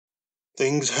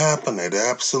Things happen at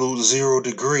absolute 0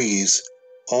 degrees,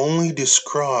 only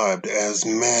described as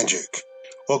magic.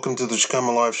 Welcome to the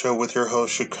Shakaama Live Show with your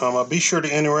host, Shakaama. Be sure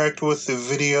to interact with the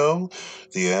video.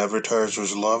 The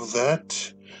advertisers love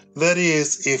that. That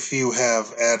is, if you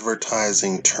have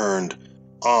advertising turned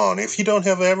on. If you don't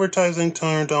have advertising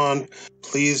turned on,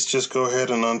 please just go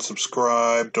ahead and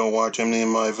unsubscribe. Don't watch any of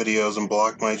my videos and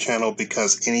block my channel,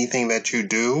 because anything that you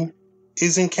do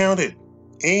isn't counted.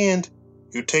 And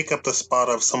you take up the spot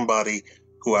of somebody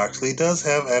who actually does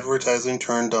have advertising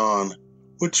turned on,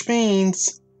 which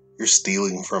means you're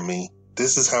stealing from me.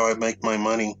 This is how I make my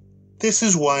money. This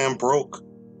is why I'm broke,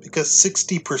 because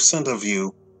 60% of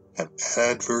you have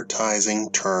advertising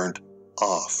turned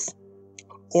off.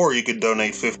 Or you could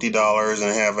donate $50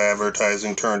 and have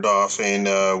advertising turned off,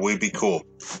 and we'd be cool.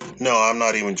 No, I'm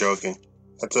not even joking.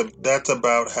 That's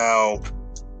about how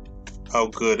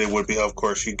good it would be. Of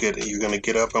course, you're going to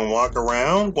get up and walk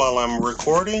around while I'm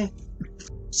recording.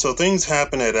 So things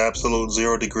happen at absolute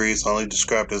 0 degrees, only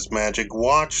described as magic.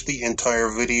 Watch the entire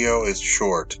video. It's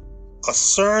short. A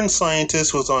CERN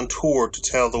scientist was on tour to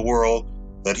tell the world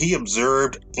that he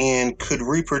observed and could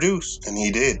reproduce, and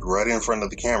he did, right in front of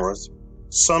the cameras,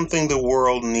 something the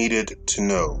world needed to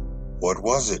know. What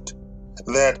was it?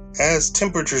 That as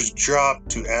temperatures drop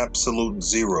to absolute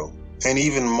 0, and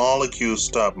even molecules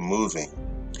stop moving,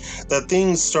 that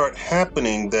things start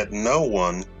happening that no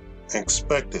one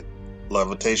expected.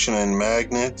 Levitation and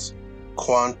magnets,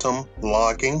 quantum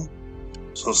locking,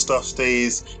 so stuff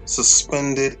stays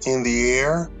suspended in the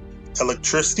air.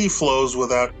 Electricity flows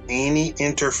without any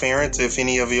interference. If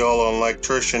any of y'all are an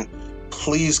electrician,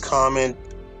 please comment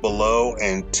below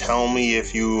and tell me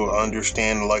if you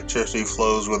understand electricity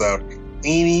flows without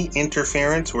any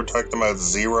interference. We're talking about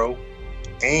 0.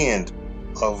 And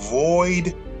a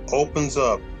void opens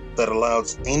up that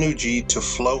allows energy to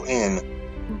flow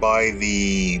in by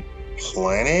the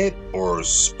planet or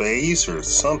space or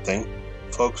something.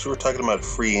 Folks, we're talking about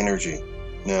free energy.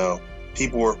 Now,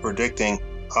 people were predicting,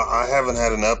 I haven't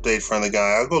had an update from the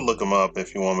guy. I'll go look him up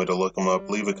if you want me to look him up.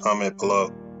 Leave a comment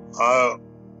below.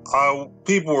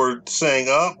 People were saying,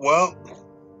 well,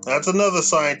 that's another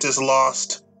scientist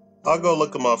lost. I'll go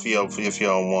look him up if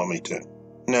y'all want me to.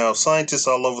 Now, scientists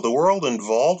all over the world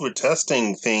involved with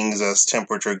testing things as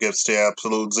temperature gets to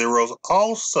absolute zeros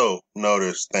also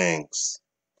notice things.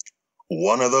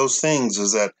 One of those things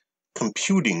is that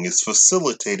computing is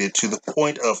facilitated to the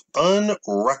point of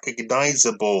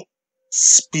unrecognizable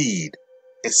speed.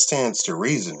 It stands to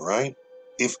reason, right?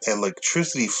 If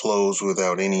electricity flows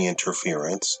without any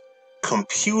interference,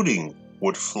 computing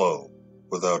would flow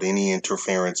without any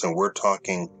interference, and we're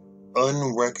talking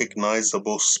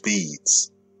unrecognizable speeds.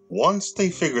 Once they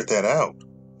figured that out,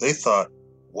 they thought,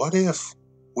 what if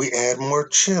we add more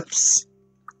chips?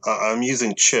 I'm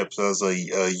using chips as a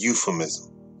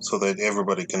euphemism so that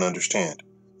everybody can understand.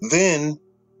 Then,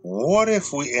 what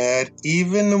if we add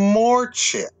even more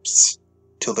chips?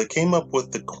 Till they came up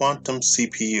with the quantum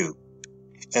CPU.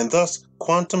 And thus,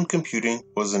 quantum computing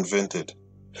was invented.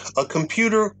 A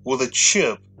computer with a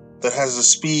chip that has a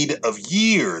speed of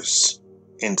years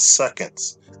in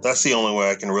seconds. That's the only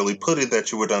way I can really put it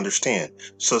that you would understand.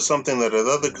 So something that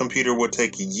another computer would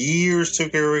take years to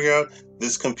carry out,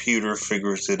 this computer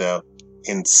figures it out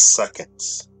in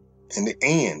seconds. And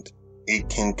it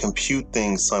can compute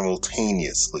things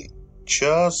simultaneously.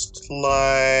 Just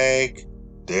like,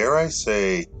 dare I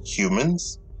say,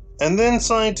 humans? And then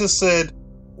scientists said,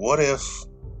 what if,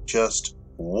 just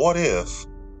what if,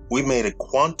 we made a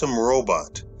quantum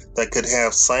robot that could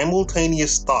have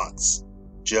simultaneous thoughts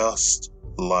just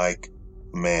like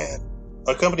man?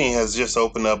 A company has just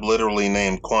opened up literally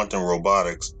named Quantum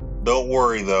Robotics. Don't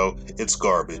worry though, it's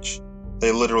garbage.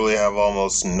 They literally have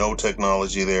almost no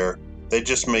technology there. They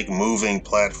just make moving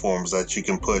platforms that you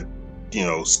can put,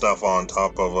 stuff on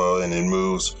top of and it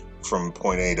moves from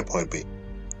point A to point B.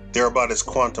 They're about as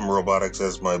quantum robotics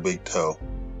as my big toe.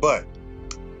 But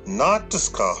not to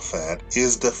scoff at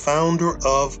is the founder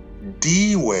of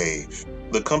D-Wave,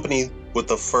 the company with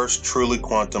the first truly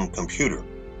quantum computer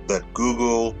that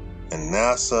Google and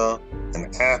NASA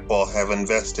and Apple have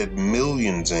invested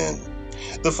millions in.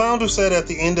 The founder said at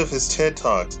the end of his TED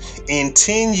Talks, in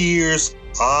 10 years,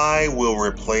 I will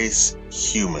replace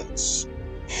humans.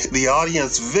 The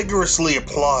audience vigorously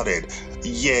applauded.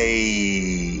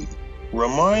 Yay!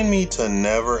 Remind me to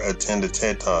never attend a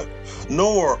TED Talk,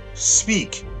 nor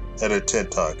speak at a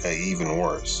TED Talk, even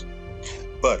worse.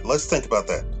 But let's think about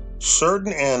that.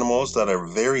 Certain animals that are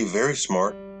very, very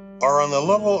smart are on the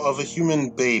level of a human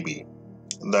baby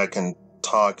that can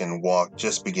talk and walk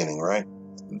just beginning, right?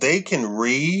 They can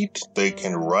read, they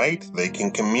can write, they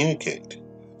can communicate.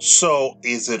 So,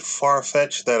 is it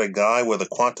far-fetched that a guy with a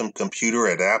quantum computer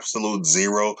at absolute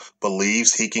zero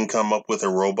believes he can come up with a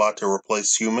robot to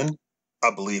replace human?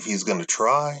 I believe he's going to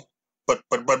try. But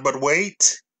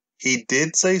wait. He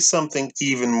did say something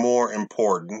even more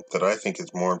important that I think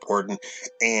is more important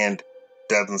and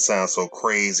doesn't sound so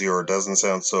crazy or doesn't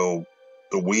sound so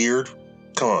weird.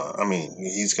 Come on, I mean,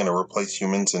 he's going to replace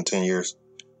humans in 10 years.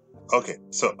 Okay,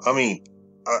 so, I mean,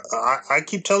 I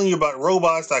keep telling you about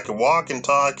robots that can walk and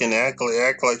talk and act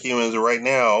like humans right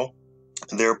now.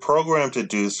 They're programmed to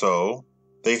do so.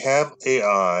 They have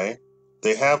AI.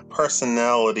 They have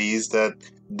personalities that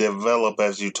develop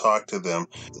as you talk to them.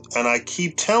 And I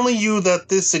keep telling you that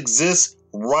this exists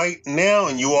right now,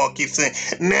 and you all keep saying,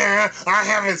 nah, I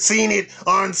haven't seen it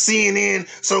on CNN,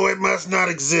 so it must not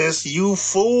exist. You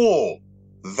fool.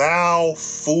 Thou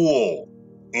fool.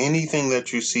 Anything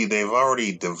that you see, they've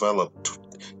already developed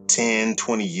 10,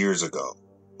 20 years ago.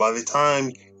 By the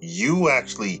time you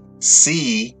actually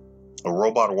see a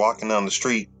robot walking down the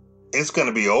street, it's going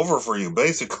to be over for you,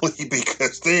 basically,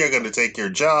 because they are going to take your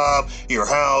job, your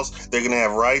house, they're going to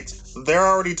have rights. They're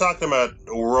already talking about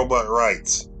robot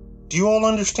rights. Do you all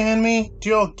understand me? Do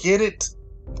you all get it?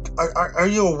 Are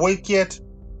you awake yet?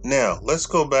 Now, let's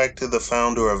go back to the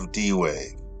founder of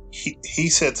D-Wave. He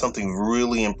said something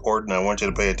really important I want you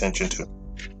to pay attention to.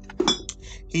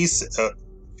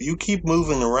 If you keep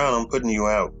moving around, I'm putting you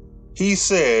out. He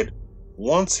said,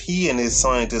 once he and his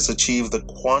scientists achieve the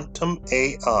quantum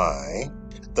AI,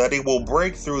 that it will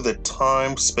break through the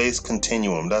time-space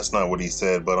continuum. That's not what he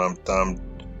said, but I'm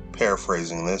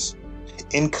paraphrasing this.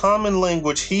 In common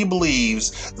language, he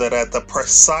believes that at the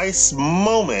precise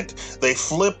moment they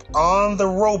flip on the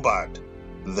robot,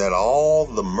 that all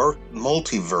the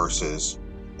multiverses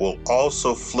will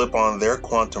also flip on their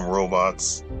quantum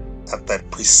robots at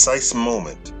that precise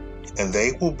moment, and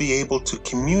they will be able to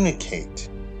communicate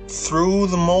through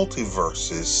the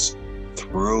multiverses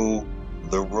through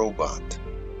the robot.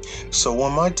 So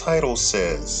when my title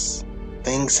says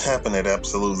things happen at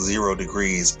absolute 0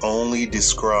 degrees, only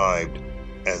described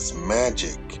as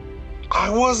magic, I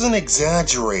wasn't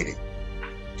exaggerating.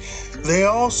 They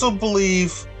also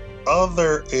believe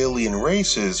other alien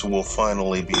races will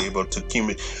finally be able to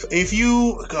communicate.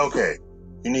 Okay,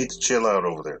 you need to chill out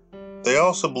over there. They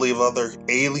also believe other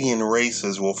alien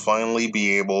races will finally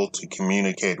be able to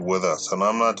communicate with us. And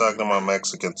I'm not talking about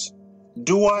Mexicans.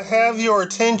 Do I have your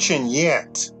attention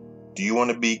yet? Do you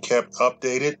want to be kept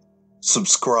updated?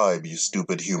 Subscribe, you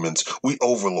stupid humans. We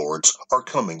overlords are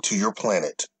coming to your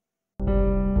planet.